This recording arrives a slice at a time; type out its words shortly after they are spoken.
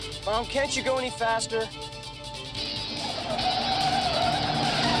Mom, can't you go any faster?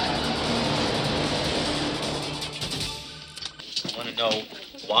 I want to know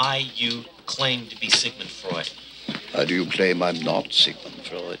why you claim to be Sigmund Freud. How do you claim I'm not Sigmund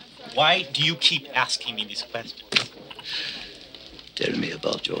Freud? Why do you keep asking me these questions? Tell me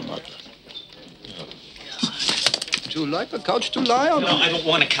about your mother. Oh, Would you like a couch to lie on? no, I don't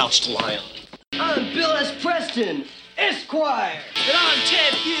want a couch to lie on. I'm Bill S. Preston, Esquire. And I'm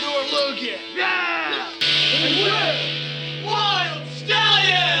Ted Theodore Logan. Yeah! And we're Wild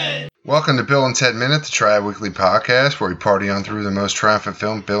Stallions! Welcome to Bill and Ted Minute, the tri-weekly podcast where we party on through the most triumphant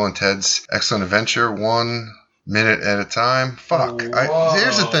film, Bill and Ted's Excellent Adventure, 1 minute at a time. Fuck.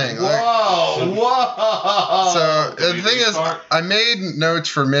 Here's the thing. Whoa! So the thing is, I made notes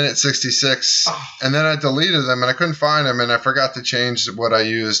for minute 66, and then I deleted them, and I couldn't find them, and I forgot to change what I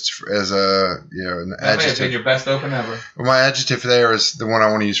used as an adjective. Your best open ever. My adjective there is the one I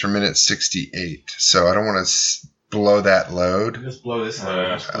want to use for minute 68, so I don't want to blow that load. Just blow this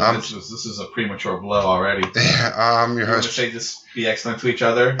load. This is a premature blow already. Yeah, I'm your host. Say just be excellent to each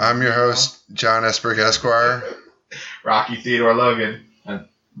other. I'm your host, John Esbrick, Esquire. Rocky Theodore Logan. And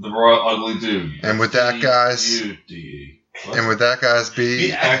the Royal Ugly Dude. And with that, guys,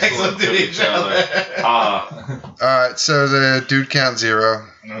 Be excellent to each other. Alright, so the dude count 0.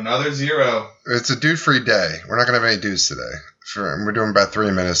 Another 0. It's a dude-free day. We're not going to have any dudes today. We're doing about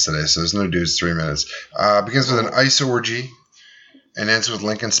 3 minutes today, so there's no dudes 3 minutes. Begins with an ice orgy and ends with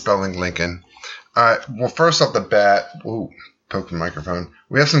Lincoln spelling Lincoln. Alright, well, first off the bat, poke the microphone.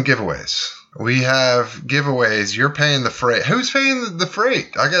 We have some giveaways. You're paying the freight. Who's paying the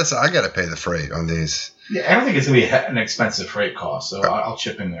freight? I guess I got to pay the freight on these. Yeah, I don't think it's going to be an expensive freight cost, so I'll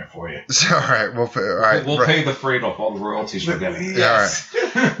chip in there for you. So, all right, we'll pay the freight off all the royalties we're getting. Yes. All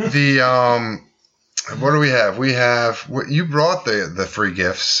right. What do we have? You brought the free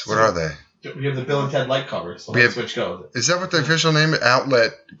gifts. What are they? We have the Bill and Ted light covers. So light switch goes. Is that what the official name is?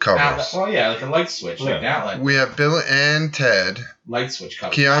 Outlet covers. Well, yeah, like a light switch, like an outlet. We have Bill and Ted. Light switch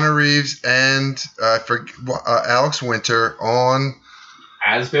covers. Keanu Reeves and Alex Winter on.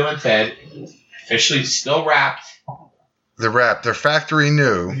 As Bill and Ted, officially still wrapped. They're factory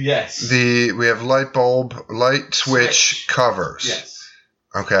new. Yes. We have light switch covers. Yes.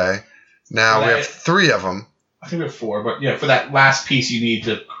 Okay. Now we have 3 of them. I think we have 4, but yeah, for that last piece you need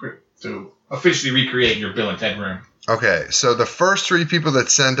to officially recreate your Bill and Ted room. Okay, so the first 3 people that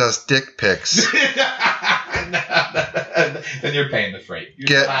send us dick pics. Then you're paying the freight.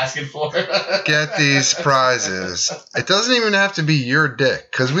 You're asking for it. Get these prizes. It doesn't even have to be your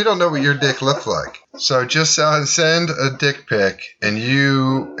dick, because we don't know what your dick looks like. So just send a dick pic, and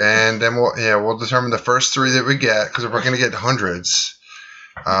then we'll determine the first 3 that we get, because we're going to get hundreds,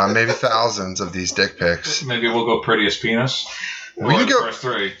 maybe thousands of these dick pics. Maybe we'll go prettiest penis. We can go. First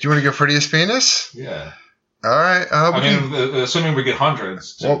 3. Do you want to go prettiest penis? Yeah. All right. Assuming we get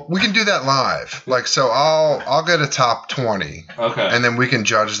hundreds. Well, we can do that live. So I'll get a top 20. Okay. And then we can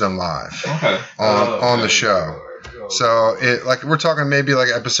judge them live. Okay. On the show. So we're talking maybe like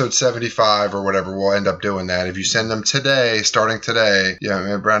episode 75 or whatever. We'll end up doing that. If you send them today, starting today,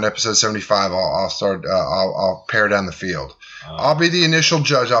 around episode 75, I'll pare down the field. I'll be the initial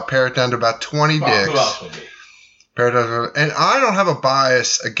judge. I'll pare it down to about 20 dicks. Who else would be? And I don't have a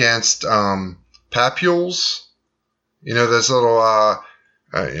bias against papules. This little,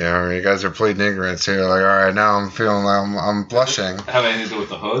 you guys are pleading ignorance here. Like, all right, now I'm feeling like I'm blushing. Have anything to do with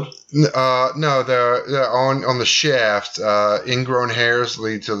the hood? No, they're on the shaft. Ingrown hairs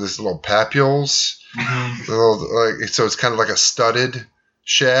lead to this little papules. Mm-hmm. So it's kind of like a studded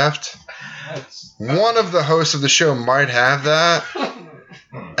shaft. One of the hosts of the show might have that,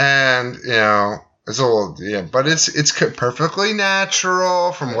 and it's a little, but it's perfectly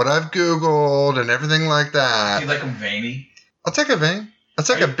natural from what I've Googled and everything like that. Do you like them veiny? I'll take a vein. I'll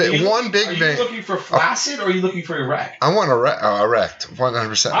take one big vein. Are you looking for flaccid or are you looking for erect? I want erect,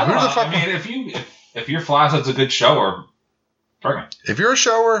 100%. I don't know. If you're flaccid's a good shower, bring it. If you're a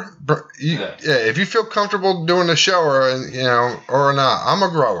shower, if you feel comfortable doing a shower, or not, I'm a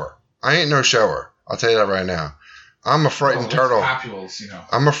grower. I ain't no shower. I'll tell you that right now. I'm a frightened turtle. Papules,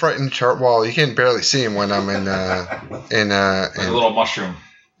 I'm a frightened turtle. Well, you can barely see him when I'm in like a little mushroom.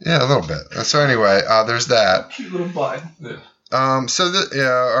 Yeah, a little bit. So anyway, there's that. Cute little bud. Yeah. So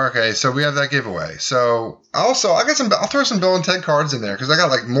we have that giveaway. So I'll throw some Bill and Ted cards in there because I got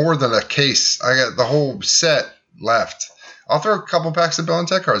like more than a case. I got the whole set left. I'll throw a couple packs of Bill and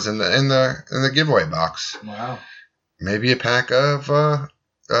Ted cards in the giveaway box. Wow. Maybe a pack of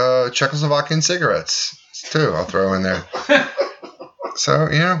Czechoslovakian cigarettes too. I'll throw in there. So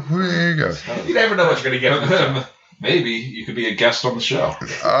here you go. You never know what you're gonna get. Maybe you could be a guest on the show.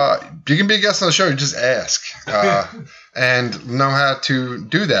 You can be a guest on the show. You just ask and know how to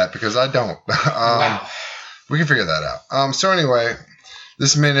do that because I don't. Wow. We can figure that out. So anyway,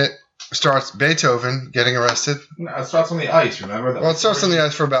 this minute starts Beethoven getting arrested. No, it starts on the ice, remember? Well, it starts on the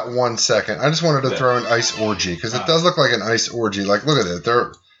ice for about 1 second. I just wanted to throw an ice orgy because it does look like an ice orgy. Like, look at it.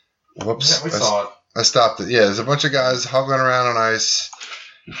 Whoops. Yeah, we saw it. I stopped it. Yeah, there's a bunch of guys hugging around on ice.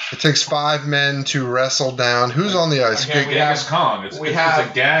 It takes 5 men to wrestle down. Who's on the ice? Again, Genghis Khan. It's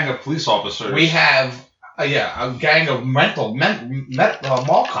a gang of police officers. We have, a gang of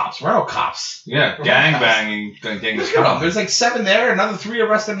mall cops, rental cops. Yeah, gang banging Genghis Look at them. Khan. There's like 7 there, another 3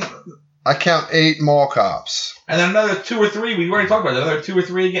 arrested. I count 8 mall cops. And then another 2 or 3, we already talked about it. Another 2 or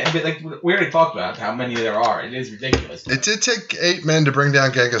 3 again. Like, we already talked about how many there are. It is ridiculous. It did take 8 men to bring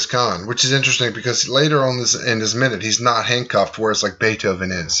down Genghis Khan, which is interesting because later on in this minute, he's not handcuffed, whereas like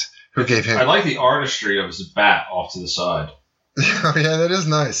Beethoven is. Who gave him? I like the artistry of his bat off to the side. Oh, yeah, that is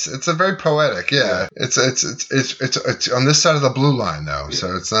nice. It's a very poetic. Yeah, it's on this side of the blue line though,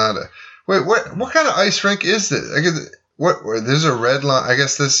 so it's not. Wait, what kind of ice rink is this? There's a red line. I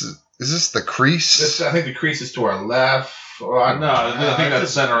guess is this the crease? I think the crease is to our left. I think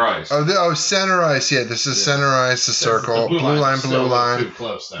that's center ice. Center ice. Yeah, this is center ice. The circle, blue line. Too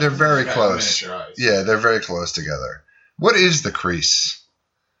close, though. They're very It's close. miniature ice. Yeah, they're very close together. What is the crease?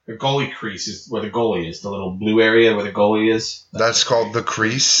 The goalie crease is where the goalie is. The little blue area where the goalie is. That's called the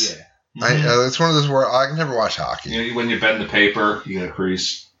crease. Yeah. It's one of those where I can never watch hockey. You know, when you bend the paper, you get a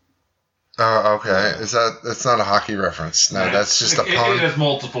crease. Oh, okay. That's not a hockey reference? No, that's just a pun. It has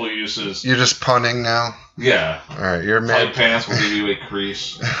multiple uses. You're just punning now. Yeah. All right, you're Tight mad. pants will give you a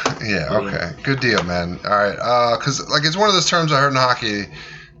crease. Yeah. Okay. Good deal, man. All right. Because like it's one of those terms I heard in hockey,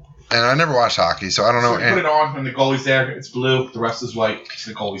 and I never watched hockey, so I don't know. So you put it on when the goalie's there. It's blue. The rest is white. It's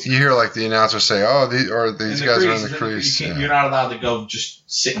the goalie's. You hear like the announcer say, "Oh, these guys are in the crease." You're not allowed to go just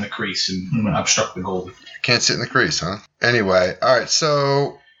sit in the crease and obstruct the goalie. Can't sit in the crease, huh? Anyway, all right.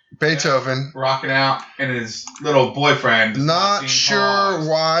 So Beethoven, rocking out, and his little boyfriend. not sure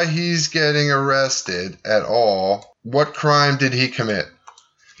why he's getting arrested at all. What crime did he commit?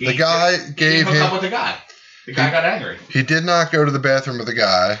 The guy gave hooked him. up with the guy. The guy got angry. He did not go to the bathroom with the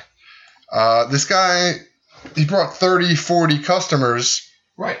guy. This guy, he brought 30, 40 customers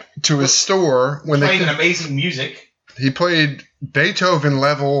Right. to his store when Playing amazing music. he played Beethoven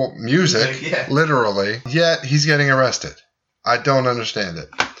level music, Yeah. literally. Yet he's getting arrested. I don't understand it.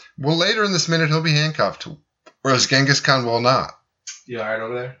 Well, later in this minute he'll be handcuffed, whereas Genghis Khan will not. You all right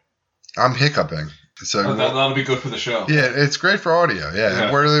over there? I'm hiccuping. So That'll be good for the show. yeah, it's great for audio. Yeah,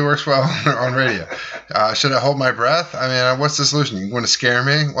 it really works well on radio. Should I hold my breath? I mean, what's the solution? You want to scare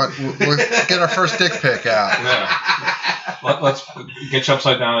me? We'll get our first dick pic out. Yeah. Let's get you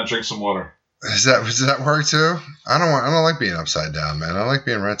upside down and drink some water. Does that work too? I don't like being upside down, man. I like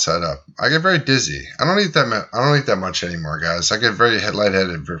being right side up. I get very dizzy. I don't eat that much anymore, guys. I get very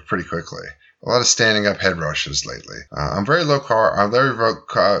lightheaded pretty quickly. A lot of standing up head rushes lately. I'm very low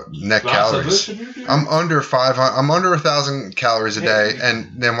net calories. I'm under 500. I'm under 1,000 calories a day,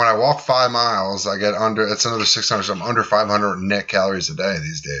 and then when I walk 5 miles, I get under. It's another 600. So I'm under 500 net calories a day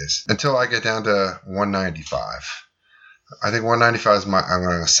these days. Until I get down to 195. I think 195 is I'm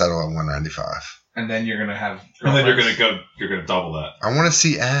going to settle at 195. And then you're gonna have. And then you're gonna double that. I want to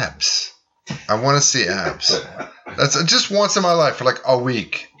see abs. That's just once in my life for like a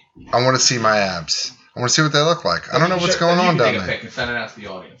week. I want to see my abs. I want to see what they look like. I don't know what's going on down there. And send it out to the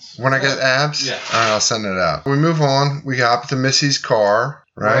audience. When I get abs, Yeah. all right, I'll send it out. We move on. We hop to Missy's car,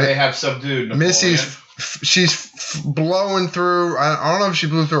 Where they right? have subdued Napoleon. Missy's she's blowing through. I don't know if she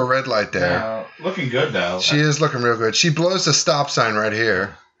blew through a red light there. Looking good though. She is looking real good. She blows the stop sign right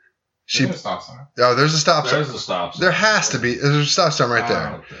here. There's a stop sign. Oh, there's a stop sign. There's the stops. There has to be. There's a stop sign right there.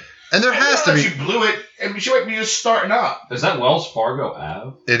 Okay. And there has to be. She blew it. And she might be just starting up. Is that Wells Fargo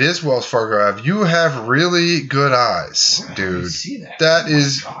Ave? It is Wells Fargo Ave. You have really good eyes, Wow, I dude. didn't see that. That Oh my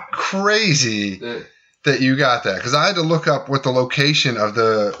is God. crazy that you got that. Because I had to look up what the location of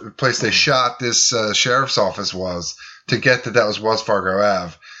the place they shot this sheriff's office was to get that was Wells Fargo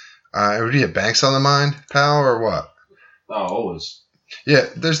Ave. Would you have banks on the mind, pal, or what? Oh, always. Yeah,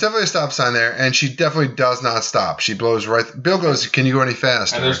 there's definitely a stop sign there, and she definitely does not stop. She blows right. Bill goes, "Can you go any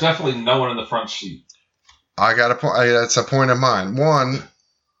faster?" And there's definitely no one in the front seat. I got a point. That's a point of mine. One,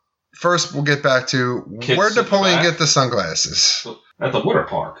 first we'll get back to Kids where'd in the Napoleon back. get the sunglasses? At the water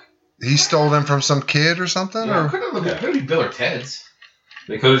park. He stole them from some kid or something? Yeah. Or? Could be Bill or Ted's.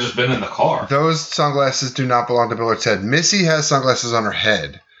 They could have just been in the car. Those sunglasses do not belong to Bill or Ted. Missy has sunglasses on her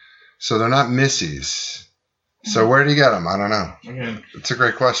head, so they're not Missy's. So where did he get them? I don't know. Again, It's a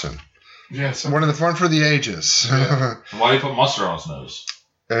great question. Yeah, so One for the ages. Yeah. Why do you put mustard on his nose?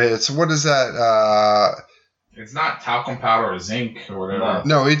 It's what is that? it's not talcum powder or zinc or whatever.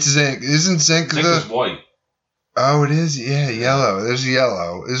 No, it's zinc. Isn't zinc Zinc the? is white. Oh, it is. Yeah, yellow. There's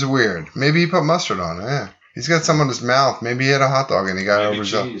yellow. It's weird. Maybe he put mustard on it. Yeah, he's got some on his mouth. Maybe he had a hot dog and he got Maybe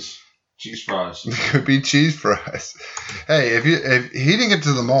overzealous. cheese fries. It could be cheese fries. Hey, if he didn't get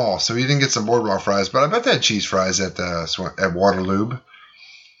to the mall, so he didn't get some boardwalk fries, but I bet they had cheese fries at Waterloo.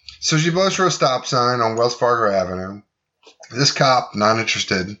 So she blows for a stop sign on Wells Fargo Avenue. This cop, not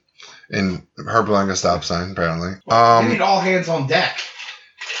interested in her blowing a stop sign, apparently. We need all hands on deck.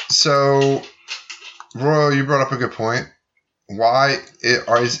 So, Royal, you brought up a good point. Why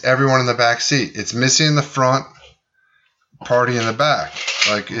is everyone in the back seat? It's Missy in the front, Party in the back.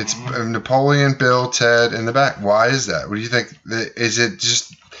 Like, it's Napoleon, Bill, Ted in the back. Why is that? What do you think? Is it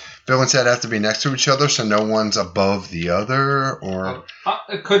just Bill and Ted have to be next to each other so no one's above the other? Or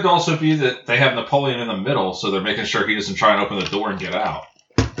It could also be that they have Napoleon in the middle, so they're making sure he doesn't try and open the door and get out.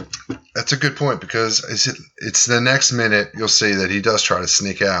 That's a good point, because it's the next minute you'll see that he does try to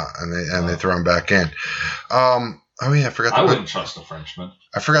sneak out and they throw him back in. Oh yeah, I wouldn't trust a Frenchman.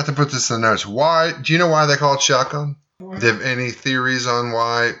 I forgot to put this in the notes. Why? Do you know why they call it shotgun? Do you have any theories on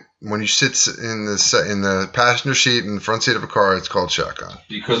why when you sit in the passenger seat in the front seat of a car, it's called shotgun?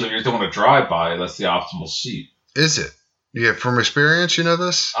 Because if you're doing a drive-by, that's the optimal seat. Is it? Yeah, from experience, you know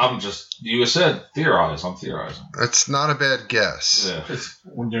this? You said theorize. I'm theorizing. It's not a bad guess. Yeah. Because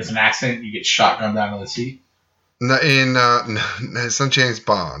when there's an accident, you get shotgunned down to the seat. No, it's not James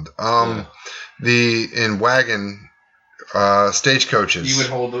Bond. In wagon stagecoaches. You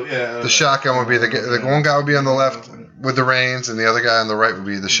would hold the shotgun would be the one guy would be on the left with the reins, and the other guy on the right would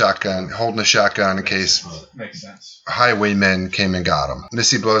be the shotgun, holding a shotgun in case makes sense. highwaymen came and got him.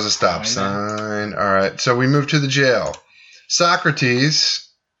 Missy blows a stop sign. All right, so we move to the jail. Socrates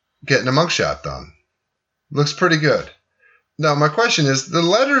getting a mugshot done. Looks pretty good. Now, my question is, the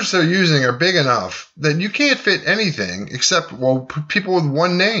letters they're using are big enough that you can't fit anything except, people with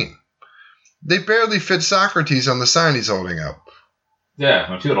one name. They barely fit Socrates on the sign he's holding up.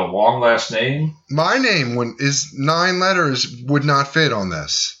 Yeah, if you had a long last name. My name is 9 letters would not fit on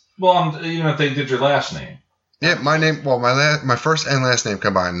this. Well, even if they did your last name. Yeah, my name. Well, my first and last name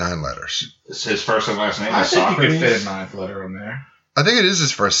combined 9 letters. It's his first and last name. I is think Socrates. you could fit a 9th letter on there. I think it is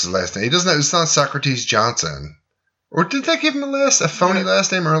his first and last name. He doesn't. It's not Socrates Johnson. Or did they give him a phony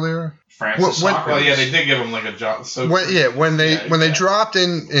last name earlier? Francis Socrates. Well, yeah, they did give him like a job. So When they dropped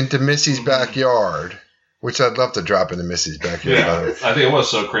into Missy's backyard, which I'd love to drop into Missy's backyard. Yeah, I think it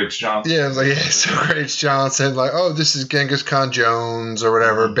was Socrates Johnson. Yeah, it was like, Socrates Johnson. Like, oh, this is Genghis Khan Jones or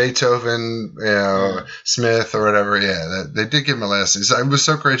whatever, Beethoven, Smith or whatever. Yeah, they did give him a last name. It was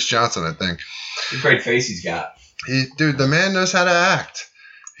Socrates Johnson, I think. What a great face he's got. Dude, the man knows how to act.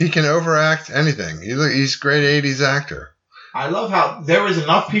 He can overact anything. He's a great 80s actor. I love how there was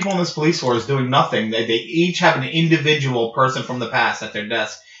enough people in this police force doing nothing. They each have an individual person from the past at their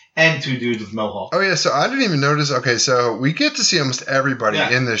desk and 2 dudes with mohawks. Oh, yeah, so I didn't even notice. Okay, so we get to see almost everybody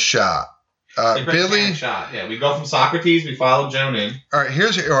in this shot. Billy. Shot. Yeah, we go from Socrates, we follow Joan in. All right,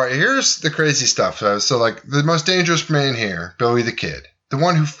 here's the crazy stuff. So, like, the most dangerous man here, Billy the Kid. The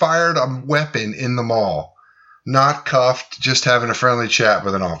one who fired a weapon in the mall. Not cuffed, just having a friendly chat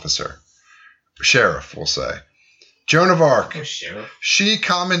with an officer. Sheriff, we'll say. Joan of Arc. Oh, sheriff. She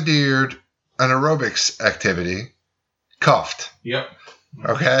commandeered an aerobics activity. Cuffed. Yep.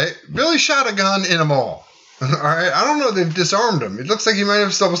 Okay? Billy shot a gun in a mall. All right? I don't know if they've disarmed him. It looks like he might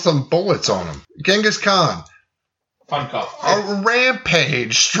have still some bullets on him. Genghis Khan. Fun cuff. A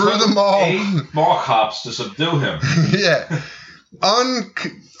rampage through the mall. 8 mall cops to subdue him. Yeah.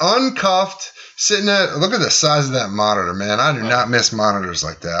 Uncuffed. Sitting at, look at the size of that monitor, man. I do not miss monitors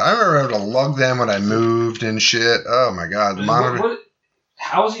like that. I remember able to lug them when I moved and shit. Oh my god, the monitor.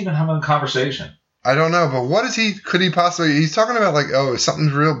 How is he even having a conversation? I don't know, but what is he? Could he possibly? He's talking about like, oh,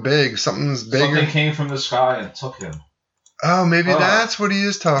 something's real big, something's bigger. Something came from the sky and took him. Oh, maybe that's what he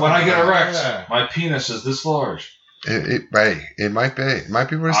is talking when about. I get erect, my penis is this large. It might be. It might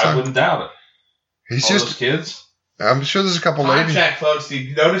be what he's I talking. wouldn't doubt it. He's All just those kids. I'm sure there's a couple Time ladies. check, folks. Did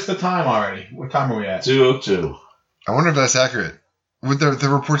you notice the time already? What time are we at? 2:02. I wonder if that's accurate. With the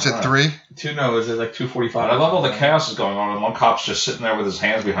reports at 3. 2. No, is it like 2:45? I love all the chaos is going on, and one cop's just sitting there with his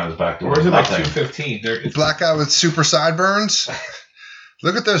hands behind his back. Or is it like nothing. 2:15? Black guy with super sideburns.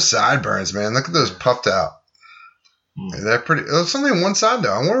 Look at those sideburns, man. Look at those puffed out. They're pretty. It's only on one side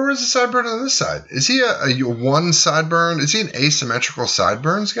though. I wonder where's the sideburn on this side. Is he a one sideburn? Is he an asymmetrical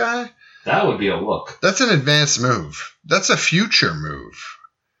sideburns guy? That would be a look. That's an advanced move. That's a future move.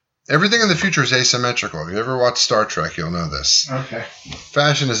 Everything in the future is asymmetrical. If you ever watch Star Trek, you'll know this. Okay.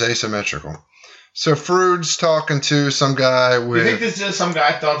 Fashion is asymmetrical. So Frood's talking to some guy You with... think this is some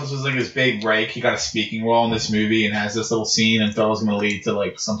guy thought this was like his big break? He got a speaking role in this movie and has this little scene and thought it was going to lead to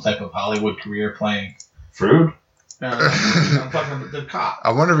like some type of Hollywood career playing. Frood? I'm talking about the cop.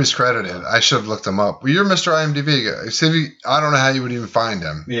 I wonder if he's credited. I should have looked him up. Well, you're Mr. IMDb guy. See, I don't know how you would even find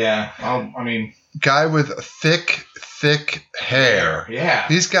him. Yeah, I mean, Guy with thick hair. yeah.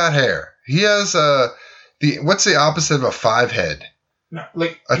 He's got hair. He has what's the opposite of a 5-head? No,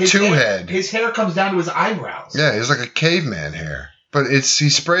 like A his 2-head. His hair comes down to his eyebrows. Yeah, he's like a caveman hair. But he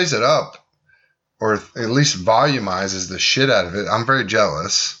sprays it up, or at least volumizes the shit out of it. I'm very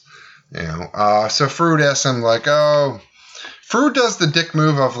jealous. You know, so Frood asks him like, Frood does the dick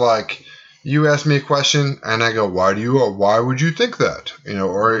move of like, you ask me a question and I go, why would you think that? You know,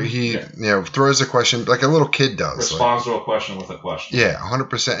 or he, throws a question like a little kid does. Responds to a question with a question. Yeah,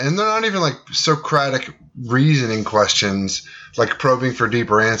 100%. And they're not even like Socratic reasoning questions, like probing for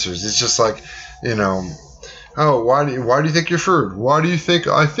deeper answers. It's just like, why do you think you're Frood? Why do you think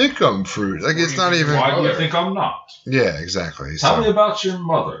I think I'm Frood? Like, it's not even. Why do you think I'm not? Yeah, exactly. Tell me about your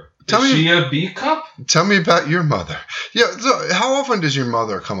mother. Is she a B cup? Tell me about your mother. Yeah. So how often does your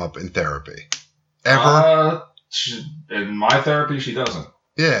mother come up in therapy? Ever? In my therapy, she doesn't.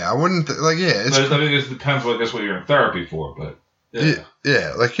 Yeah, I wouldn't. It's. But I think it depends, what you're in therapy for. But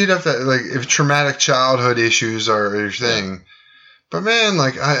yeah, like you'd have to if traumatic childhood issues are your thing. But man,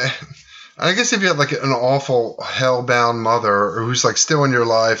 like I guess if you have like an awful hellbound mother who's like still in your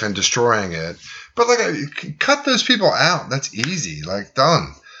life and destroying it, but like cut those people out. That's easy. Like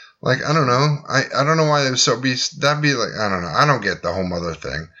done. Like, I don't know. I don't know why it was that'd be like, I don't know. I don't get the whole mother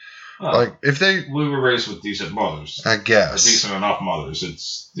thing. Like, if we were raised with decent mothers. I guess. Decent enough mothers.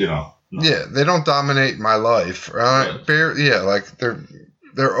 It's, No. Yeah, they don't dominate my life. Like, they're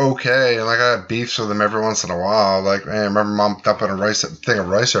okay. And, like, I have beefs with them every once in a while. Like, man, I remember Mom dumping a thing of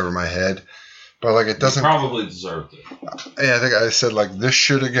rice over my head. But, like, it doesn't... You probably deserved it. Yeah, I think I said, like, this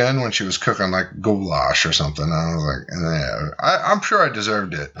shit again when she was cooking, like, goulash or something. And I was like, I'm sure I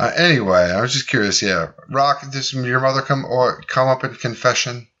deserved it. Anyway, I was just curious, yeah. Rock, does your mother come up in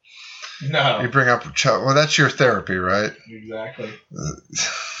confession? No. You bring up... Well, that's your therapy, right? Exactly.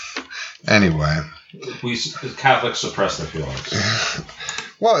 Anyway. We Catholics suppress their feelings.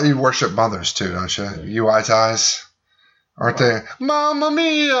 Well, you worship mothers, too, don't you? You eyes. Aren't they? Mamma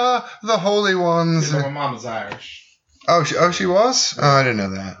Mia, the holy ones. My mama's Irish. Oh, she was? Oh, I didn't know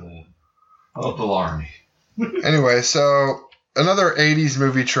that. Oh, Blarney. Anyway, so another 80s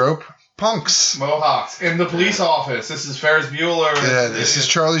movie trope. Punks. Mohawks. In the police office. This is Ferris Bueller. Yeah, this is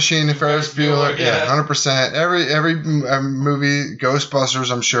Charlie Sheen and Ferris Bueller. Yeah, 100%. Every movie,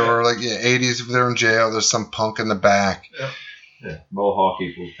 Ghostbusters, I'm sure. Like, 80s, if they're in jail, there's some punk in the back. Yep. Yeah, Mohawk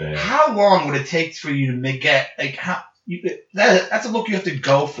equals bad. How long would it take for you to get, like, that's a look you have to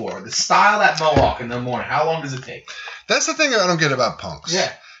go for. The style that Mohawk in the morning. How long does it take? That's the thing I don't get about punks.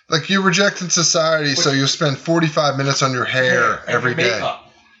 Yeah. Like, you rejected society, so you'll spend 45 minutes on your hair every day. Makeup.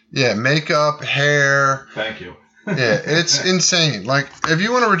 Yeah, makeup, hair. Thank you. Yeah, it's insane. Like, if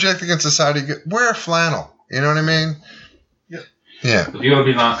you want to reject against society, wear a flannel. You know what I mean? Yeah. If you want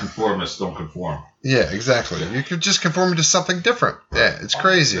to be nonconformist, don't conform. Yeah, exactly. You could just conform to something different. Yeah, it's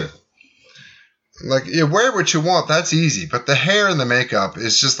crazy. Like, wear what you want. That's easy. But the hair and the makeup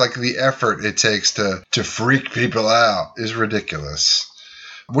is just like the effort it takes to freak people out is ridiculous.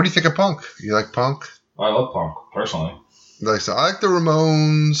 What do you think of punk? You like punk? I love punk, personally. I like the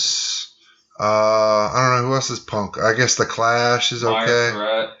Ramones. I don't know who else is punk. I guess the Clash is okay.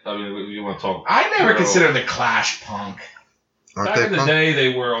 Threat. I mean, you want to talk? I never considered the Clash punk. Back in the day,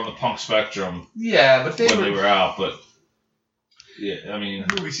 they were on the punk spectrum. Yeah, but they were out. But yeah, I mean,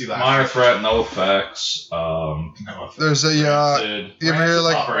 who we see Minor Threat, No Effects. There's a you ever hear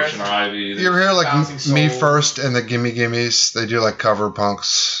like Operation Ivy? You ever hear like Me First and the Gimme Gimmes? They do like cover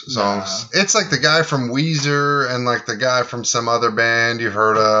punks songs. Nah. It's like the guy from Weezer and like the guy from some other band you've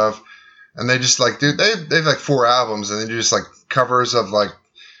heard of, and they just like they've like 4 albums and they do just like covers of like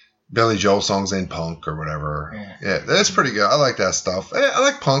Billy Joel songs in punk or whatever. Yeah, that's pretty good. I like that stuff. I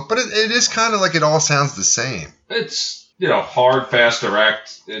like punk, but it is kind of like it all sounds the same. It's hard, fast,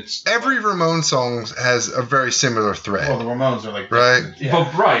 direct. It's every Ramones song has a very similar thread. Well, the Ramones are like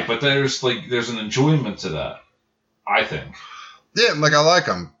right, but there's an enjoyment to that, I think. Yeah, like I like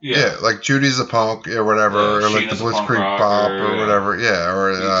them. Yeah, like Judy's a punk, or whatever, or like the Blitzkrieg Bop, or whatever. Yeah,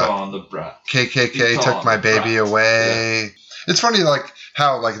 or KKK Took My Baby Away. Yeah. It's funny, like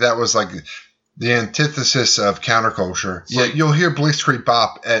how like that was like the antithesis of counterculture. Yeah, you'll hear Blitzkrieg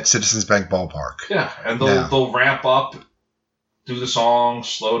Bop at Citizens Bank Ballpark. Yeah, and they'll ramp up do the song,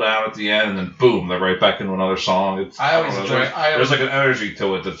 slow down at the end, and then boom, they're right back into another song. There's like an energy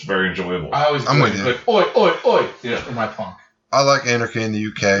to it that's very enjoyable. I always I'm with enjoy you. good oi, oi, oi. Yeah. In my punk. I like Anarchy in the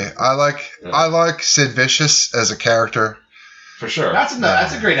UK. I like Sid Vicious as a character. For sure. That's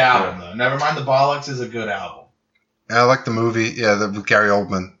a great album though. Nevermind the Bollocks is a good album. And I like the movie. Yeah, with Gary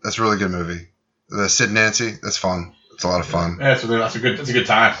Oldman. That's a really good movie. The Sid and Nancy. That's fun. It's a lot of fun. Yeah, that's a good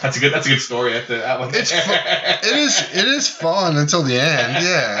time. That's a good story. It is fun until the end.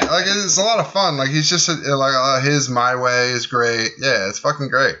 Yeah, like it's a lot of fun. Like he's just his My Way is great. Yeah, it's fucking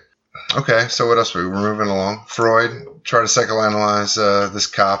great. Okay, so what else? We're moving along. Freud tried to psychoanalyze this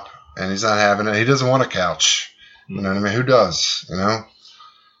cop, and he's not having it. He doesn't want a couch. You know what I mean? Who does? You know?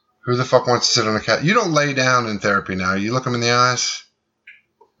 Who the fuck wants to sit on a couch? You don't lay down in therapy now. You look them in the eyes.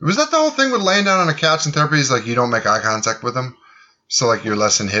 Was that the whole thing with laying down on a couch in therapy? Is like you don't make eye contact with them, so like you're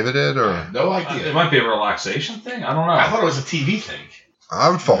less inhibited, or No idea. It might be a relaxation thing. I don't know. I thought it was a TV thing. I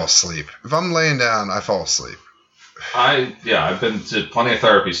would fall asleep if I'm laying down. I fall asleep. I've been to plenty of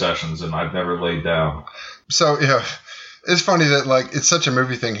therapy sessions and I've never laid down. So yeah, it's funny that like it's such a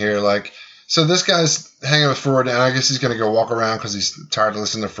movie thing here. Like, so this guy's hanging with Freud, and I guess he's gonna go walk around because he's tired of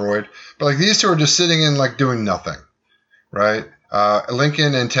listening to Freud. But like these two are just sitting in like doing nothing, right?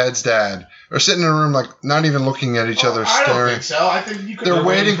 Lincoln and Ted's dad are sitting in a room, like not even looking at each other, I staring. don't think so. I think you could. They're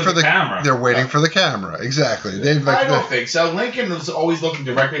waiting for the camera. They're waiting for the camera. Exactly. They've I like. don't think so. Lincoln was always looking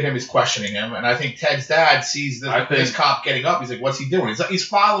directly at him. He's questioning him, and I think Ted's dad sees this cop getting up. He's like, "What's he doing?" He's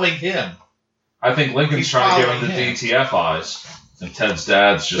following him. I think Lincoln's He's trying to give him the following DTF eyes, and Ted's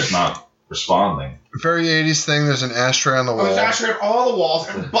dad's just not responding. Very 80s thing. There's an ashtray on the wall. There's actually on all the walls,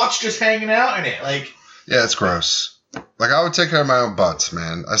 and butts just hanging out in it. Like, Yeah, it's gross. Like I would take care of my own butts,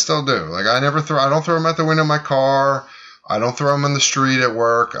 man. I still do. Like I don't throw them out the window of my car. I don't throw them on the street at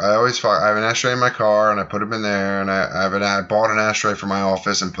work. I have an ashtray in my car and I put them in there. And I bought an ashtray for my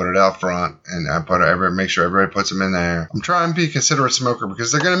office and put it out front. And I make sure everybody puts them in there. I'm trying to be a considerate smoker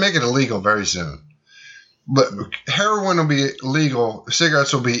because they're going to make it illegal very soon. But heroin will be legal.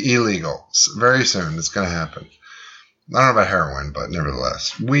 Cigarettes will be illegal very soon. It's going to happen. I don't know about heroin, but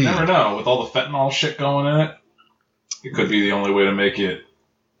nevertheless, weed. You never know. With all the fentanyl shit going in it, it could be the only way to make it.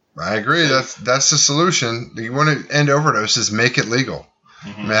 I agree. That's the solution. You want to end overdoses, make it legal.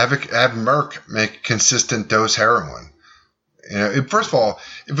 Mm-hmm. Have Merck make consistent dose heroin. You know, first of all,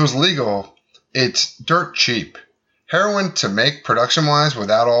 if it was legal, it's dirt cheap. Heroin to make production wise,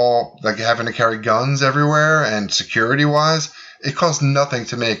 without all like having to carry guns everywhere and security wise, it costs nothing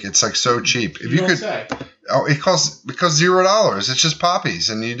to make. It's like so cheap. If you could, say. oh, it costs because $0. It's just poppies,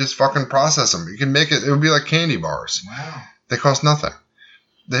 and you just fucking process them. You can make it. It would be like candy bars. Wow. They cost nothing.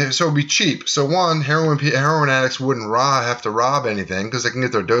 So it would be cheap. So one, heroin addicts wouldn't have to rob anything because they can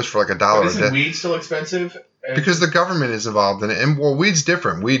get their dose for like $1 But a isn't day. weed still expensive? Because the government is involved in it. And well, weed's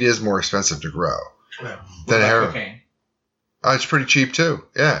different. Weed is more expensive to grow than heroin. Cocaine? It's pretty cheap too.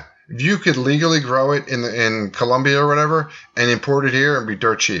 Yeah. If you could legally grow it in Colombia or whatever and import it here, it'd be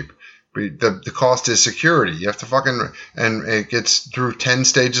dirt cheap. The cost is security. You have to and it gets through 10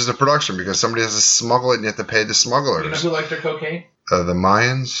 stages of production because somebody has to smuggle it and you have to pay the smugglers. You know who liked their cocaine? The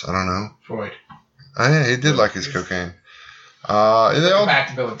Mayans? I don't know. Freud. Oh, yeah, he did like his cocaine. They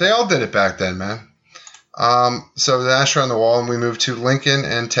all did it back then, man. So the ashtray on the wall, and we move to Lincoln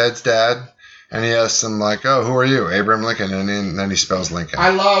and Ted's dad, and he asks him like, "Oh, who are you, Abraham Lincoln?" And then he spells Lincoln. I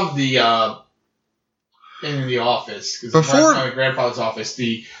love the in the office because my grandfather's office,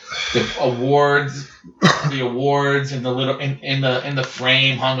 the awards, and the little in the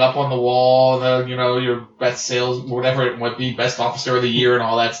frame hung up on the wall, your best sales, whatever it might be, best officer of the year and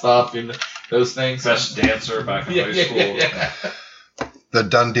all that stuff, and those things. Best dancer back in high school. Yeah. The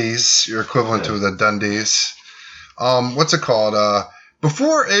Dundies, your equivalent to the Dundies. What's it called?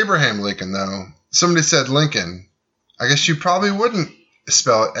 Before Abraham Lincoln, though, somebody said Lincoln. I guess you probably wouldn't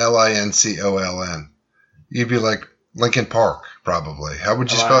spell it Lincoln. You'd be like Lincoln Park, probably. How would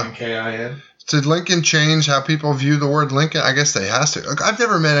you spell it? Lincoln. Did Lincoln change how people view the word Lincoln? I guess they has to. Look, I've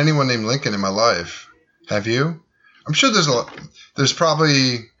never met anyone named Lincoln in my life. Have you? I'm sure there's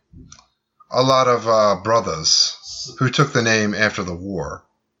probably a lot of brothers who took the name after the war.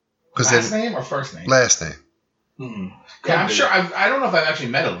 Last name or first name? Last name. Hmm. Yeah, I'm sure. I don't know if I've actually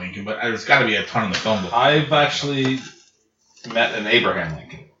met a Lincoln, but there's got to be a ton in the film book. I've actually met an Abraham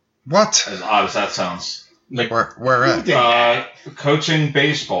Lincoln. What? As odd as that sounds. Like, where at? Coaching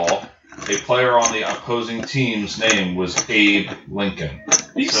baseball, a player on the opposing team's name was Abe Lincoln.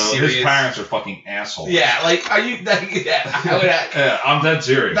 Are you so serious? His parents are fucking assholes. Yeah, like, are you? Yeah, I'm dead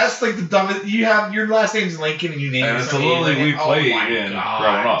serious. That's like the dumbest. You have your last name's Lincoln and you name and it. it's a little league we played in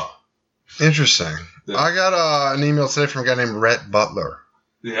growing up. Interesting. Yeah. I got an email today from a guy named Rhett Butler.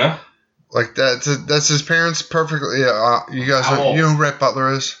 Yeah. Like that's his parents perfectly. You guys How know, old? you know who Rhett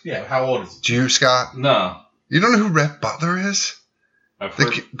Butler is? Yeah, how old is he? Do you, Scott? No. You don't know who Rhett Butler is? I've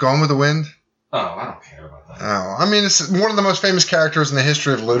heard. Gone with the Wind? Oh, I don't care about that. Oh, I mean, it's one of the most famous characters in the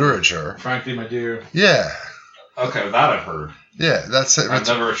history of literature. Frankly, my dear. Yeah. Okay, that I've heard. Yeah, that's it. I've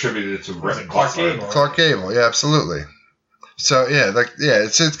never attributed it to Rhett Clark Butler. Gable. Clark Gable, yeah, absolutely. So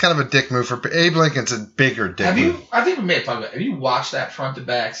it's kind of a dick move for Abe Lincoln's a bigger dick move. I think we may have talked about it. Have you watched that front to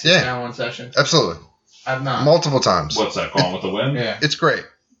back down one session? Absolutely. I've not. Multiple times. What's that, Gone with the Wind? Yeah. It's great.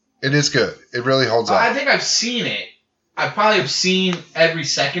 It is good. It really holds up. I think I've seen it. I probably have seen every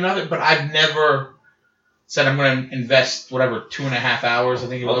second of it, but I've never said I'm going to invest whatever 2.5 hours. I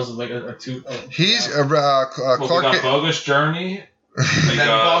think it was like a two. He's Well, we Clark. got Bogus Journey.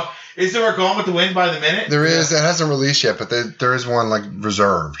 Is there a Gone with the Wind by the minute? There is. It hasn't released yet, but there is one like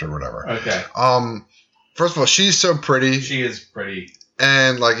reserved or whatever. Okay. First of all, she's so pretty. She is pretty.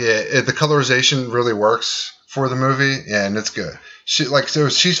 And the colorization really works for the movie. Yeah, and it's good.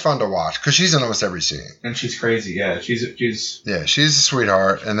 She's fun to watch because she's in almost every scene. And she's crazy. Yeah, she's a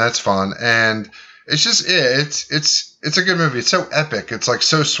sweetheart, and that's fun. And it's just it's a good movie. It's so epic. It's like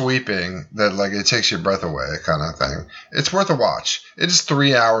so sweeping that like it takes your breath away, kind of thing. It's worth a watch. It is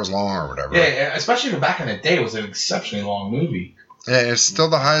 3 hours long or whatever. Yeah, especially back in the day, it was an exceptionally long movie. Yeah, it's still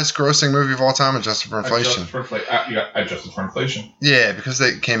the highest grossing movie of all time, adjusted for inflation. Adjusted for inflation. Yeah, because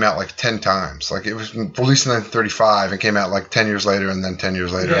they came out like 10 times. Like it was released in 1935 and came out like 10 years later, and then 10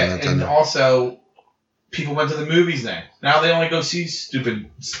 years later, Yeah, and then 10 and years. also people went to the movies then. Now they only go see stupid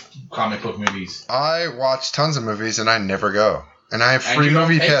comic book movies. I watch tons of movies and I never go. And I have And free you don't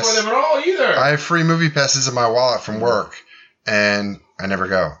movie pay passes. for them at all either. I have free movie passes in my wallet from work, and I never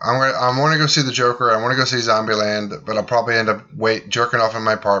go. I want to go see The Joker. I want to go see Zombieland, but I'll probably end up jerking off in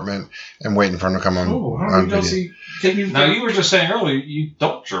my apartment and waiting for him to come on. Oh, how do you go see? Now you were just saying earlier you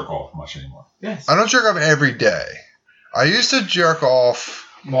don't jerk off much anymore. Yes. I don't jerk off every day. I used to jerk off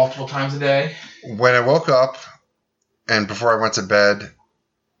Multiple times a day. when I woke up and before I went to bed,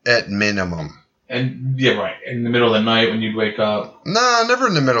 at minimum. And yeah, right. In the middle of the night when you'd wake up. Nah, never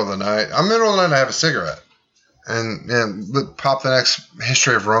in the middle of the night. In the middle of the night, I have a cigarette. And pop the next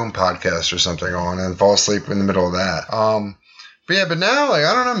History of Rome podcast or something on and fall asleep in the middle of that. But now, like,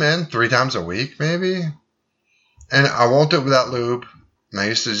 I don't know, man, 3 times a week, maybe. And I won't do it without lube. And I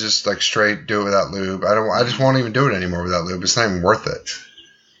used to just, like, straight do it without lube. I just won't even do it anymore without lube. It's not even worth it.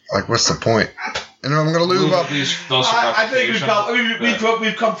 Like, what's the point? And if I'm going to lube up... I think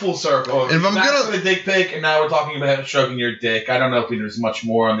we've come full circle. And if I'm going to the dick pic, and now we're talking about stroking your dick. I don't know if there's much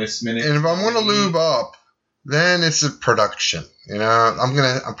more on this minute. And if I'm going to lube up, then it's a production. You know,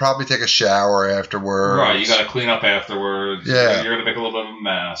 I'll probably take a shower afterwards. Right, you got to clean up afterwards. Yeah, you're gonna make a little bit of a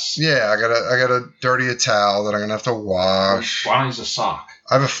mess. Yeah, I gotta dirty a towel that I'm gonna have to wash. Why don't you use a sock?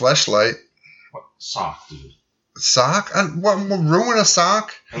 I have a fleshlight. What sock, dude? Sock? What? Ruin a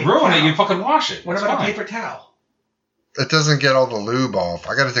sock? Ruin it? You fucking wash it. What about a paper towel? It doesn't get all the lube off.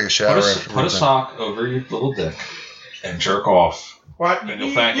 I gotta take a shower afterwards. Put a sock over your little dick and jerk off. What? And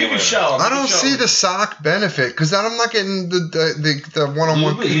you'll thank me later. I don't see the sock benefit because then I'm not getting the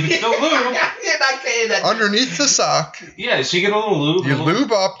one-on-one. You get no lube. You're not getting that. Underneath the sock. Yeah, so you get a little lube. You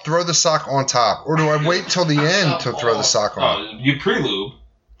lube up, throw the sock on top, or do I wait till the end to throw the sock on? You pre-lube.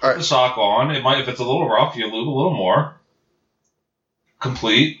 Put the sock on. If it's a little rough, you lube a little more.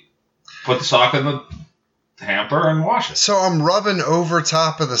 Complete. Put the sock in the hamper and wash it. So I'm rubbing over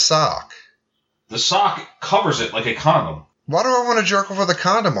top of the sock. The sock covers it like a condom. Why do I want to jerk off with a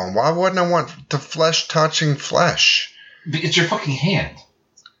condom on? Why wouldn't I want the flesh touching flesh? It's your fucking hand.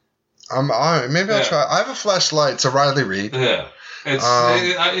 Maybe I'll try. I have a fleshlight. It's a Riley Reid. Yeah.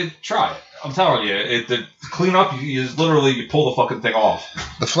 Try it. I'm telling you. The cleanup is literally you pull the fucking thing off.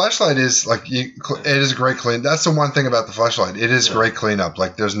 The fleshlight is like it is a great clean. That's the one thing about the fleshlight. It is great cleanup.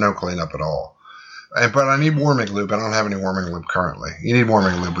 Like there's no cleanup at all. But I need warming lube. I don't have any warming lube currently. You need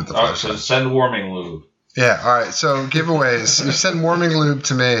warming lube with the fleshlight. So send warming lube. Yeah, all right. So giveaways. You send warming lube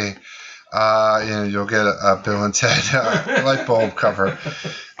to me. You'll get a Bill and Ted light bulb cover.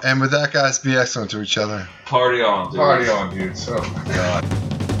 And with that, guys, be excellent to each other. Party on, dude. Party on, dudes. Oh, my God.